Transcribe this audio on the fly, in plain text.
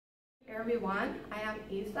Everyone, I am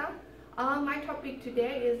Isa. My topic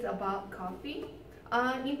today is about coffee.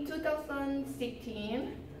 In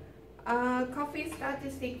 2016, Coffee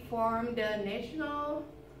Statistics from the National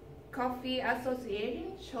Coffee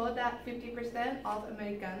Association showed that 50% of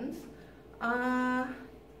Americans,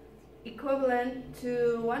 equivalent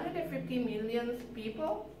to 150 million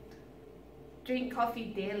people, drink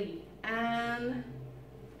coffee daily, and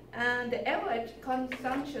the average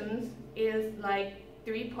consumption is like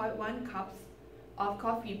 3.1 cups of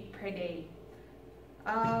coffee per day.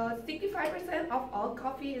 65% of all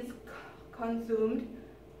coffee is consumed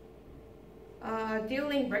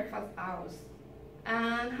during breakfast hours.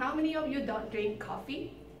 And how many of you don't drink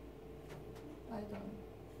coffee? I don't.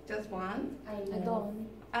 Just one? I don't.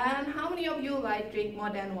 And how many of you like drink more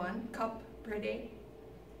than 1 cup per day?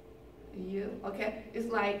 You? Okay. It's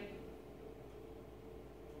like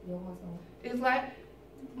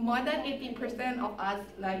more than 80% of us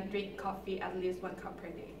like drink coffee at least 1 cup per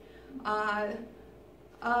day.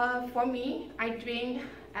 For me, I drink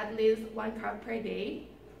at least 1 cup per day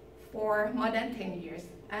for more than 10 years.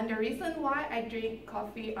 And the reason why I drink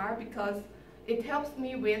coffee are because it helps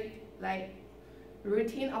me with like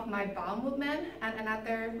routine of my bowel movement, and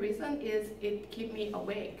another reason is it keeps me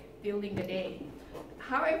awake during the day.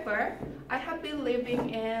 However, I have been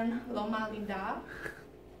living in Loma Linda,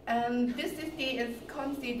 and this city is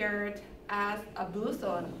considered as a blue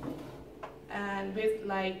zone, and with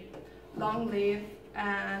like long live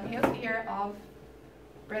and healthier of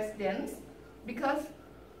residents, because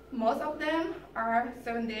most of them are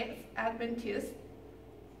Seventh-day Adventists.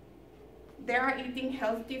 They are eating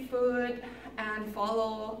healthy food and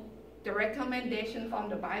follow the recommendation from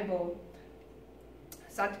the Bible,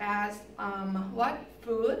 such as what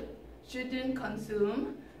food shouldn't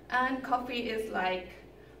consume, and coffee is like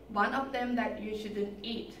one of them that you shouldn't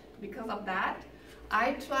eat. Because of that,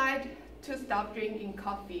 I tried to stop drinking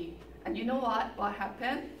coffee, and you know what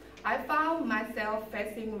happened? I found myself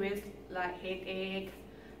facing with like headache,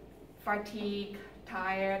 fatigue,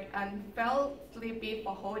 tired, and felt sleepy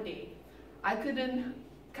for whole day. I couldn't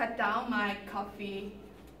cut down my coffee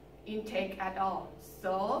intake at all.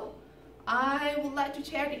 So I would like to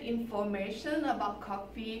share the information about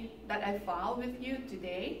coffee that I found with you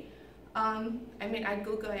today. I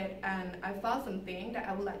Googled it and I found something that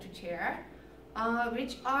I would like to share,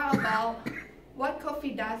 which are about what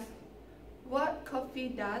coffee does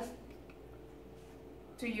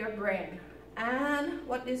to your brain, and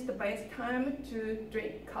what is the best time to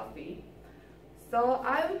drink coffee. So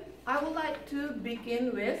I would like to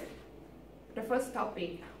begin with the first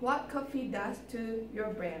topic, what coffee does to your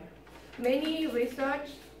brain. Many research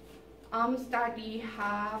studies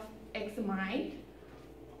have examined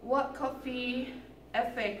what coffee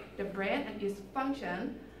affects the brain and its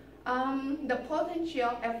function. The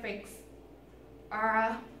potential effects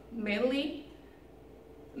are mainly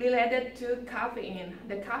related to caffeine.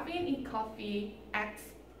 The caffeine in coffee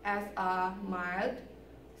acts as a mild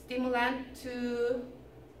stimulant to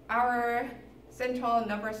our central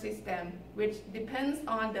nervous system, which depends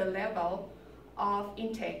on the level of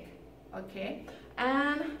intake. Okay,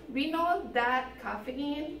 and we know that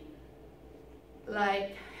caffeine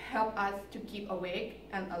like help us to keep awake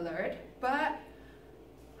and alert, but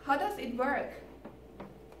how does it work?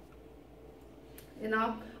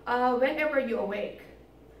 Whenever you awake,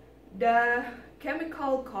 the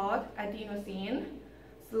chemical called adenosine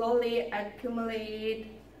slowly accumulate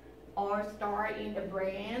or store in the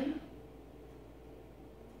brain,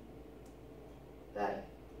 that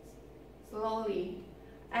slowly,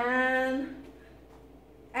 and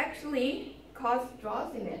actually cause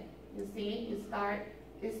draws in it. You see, you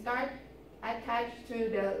start attached to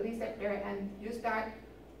the receptor and you start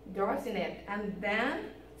draws in it, and then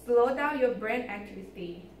slow down your brain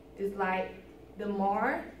activity. It's like the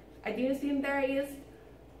more adenosine there is,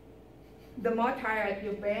 the more tired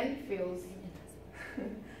your brain feels.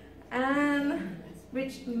 And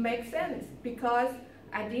which makes sense because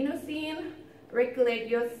adenosine regulates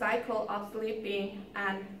your cycle of sleeping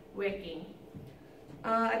and waking.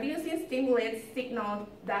 Adenosine stimulates signals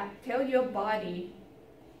that tell your body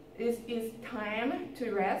it's time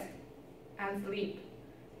to rest and sleep.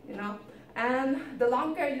 And the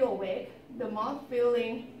longer you awake, the more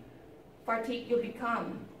feeling fatigued you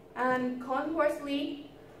become. And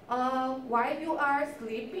conversely, while you are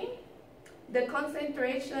sleeping, the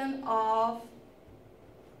concentration of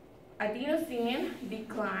adenosine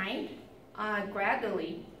declined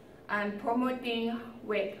gradually and promoting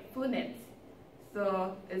wakefulness.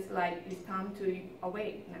 So it's like it's time to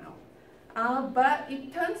awake now. But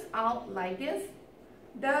it turns out like this: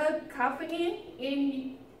 the caffeine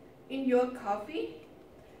in your coffee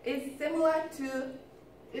It's similar to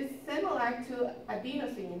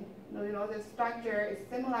adenosine. You know, the structure is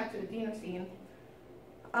similar to adenosine.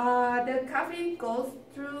 The caffeine goes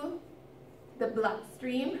through the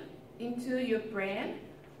bloodstream into your brain,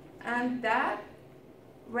 and that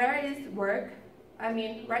where it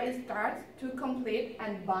starts to complete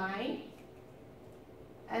and bind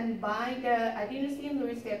the adenosine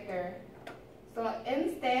receptor. So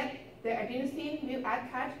instead, the adenosine will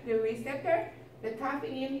attach the receptor, the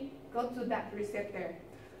caffeine goes to that receptor.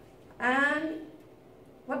 And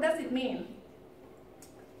what does it mean?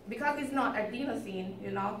 Because it's not adenosine, you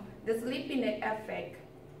know, the sleepiness effect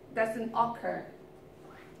doesn't occur.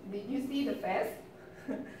 Did you see the face?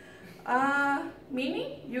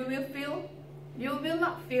 Meaning you will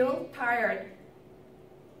not feel tired.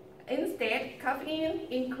 Instead, caffeine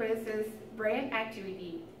increases brain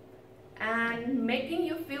activity and making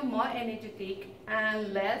you feel more energetic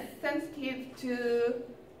and less sensitive to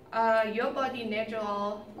your body's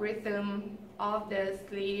natural rhythm of the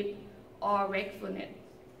sleep or wakefulness.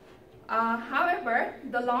 However,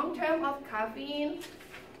 the long-term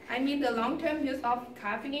use of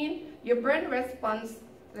caffeine, your brain responds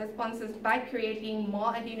by creating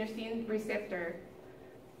more adenosine receptor,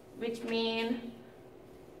 which means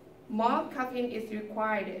more caffeine is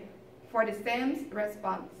required for the same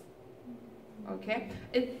response. Okay,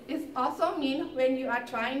 it also means when you are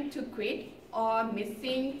trying to quit or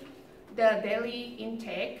missing the daily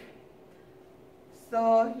intake,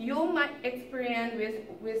 so you might experience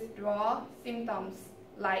withdrawal symptoms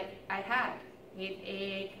like I had,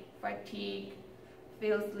 headache, fatigue,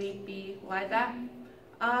 feel sleepy, like that.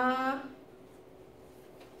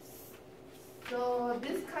 So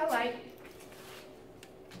this kind of like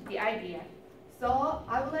the idea. So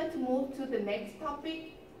I would like to move to the next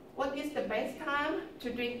topic. What is the best time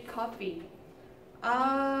to drink coffee?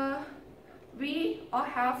 We all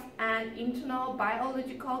have an internal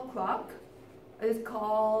biological clock. It's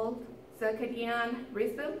called circadian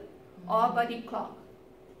rhythm or body clock.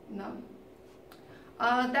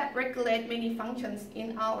 That regulates many functions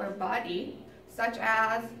in our body, such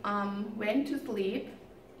as when to sleep,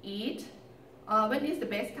 eat, when is the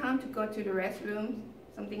best time to go to the restroom,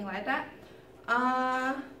 something like that.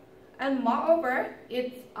 And moreover,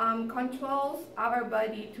 it controls our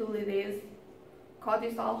body to release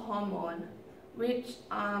cortisol hormone, which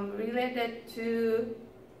related to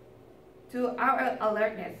our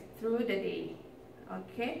alertness through the day.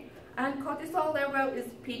 Okay, and cortisol level is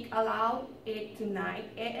peak around 8 to 9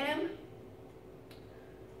 a.m.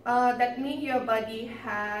 That means your body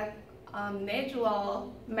has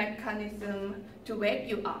natural mechanism to wake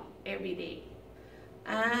you up every day.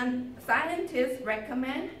 And scientists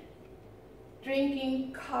recommend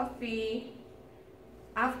drinking coffee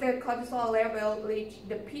after cortisol level reach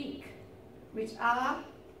the peak, which are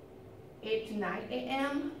 8 to 9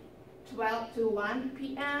 a.m., 12 to 1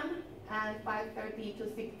 p.m., and 5:30 to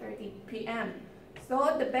 6:30 p.m.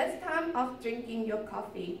 So the best time of drinking your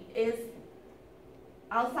coffee is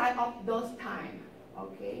outside of those time,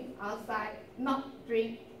 okay? Outside, not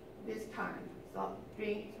drink this time, so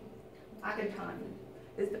drink other time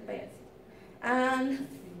is the best. And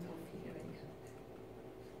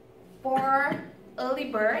for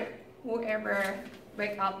early bird, whoever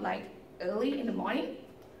wake up like early in the morning,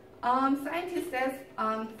 scientists says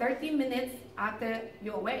 30 minutes after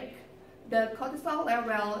you awake, the cortisol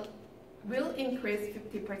level will increase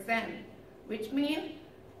 50%, which means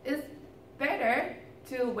it's better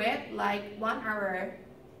to wait like 1 hour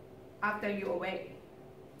after you awake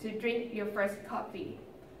to drink your first coffee,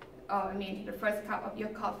 the first cup of your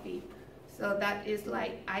coffee. So that is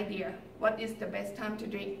like idea. What is the best time to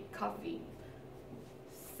drink coffee?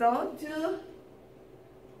 So to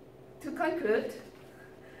conclude,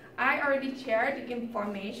 I already shared the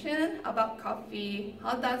information about coffee,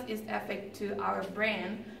 how does it affect to our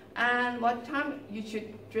brain, and what time you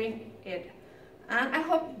should drink it. And I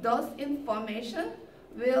hope those information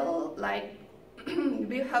will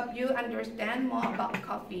will help you understand more about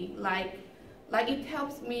coffee. Like it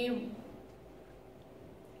helps me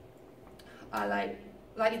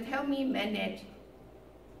it helps me manage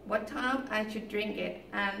what time I should drink it,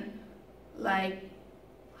 and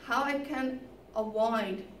how I can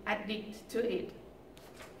avoid addict to it.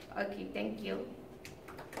 Okay, thank you.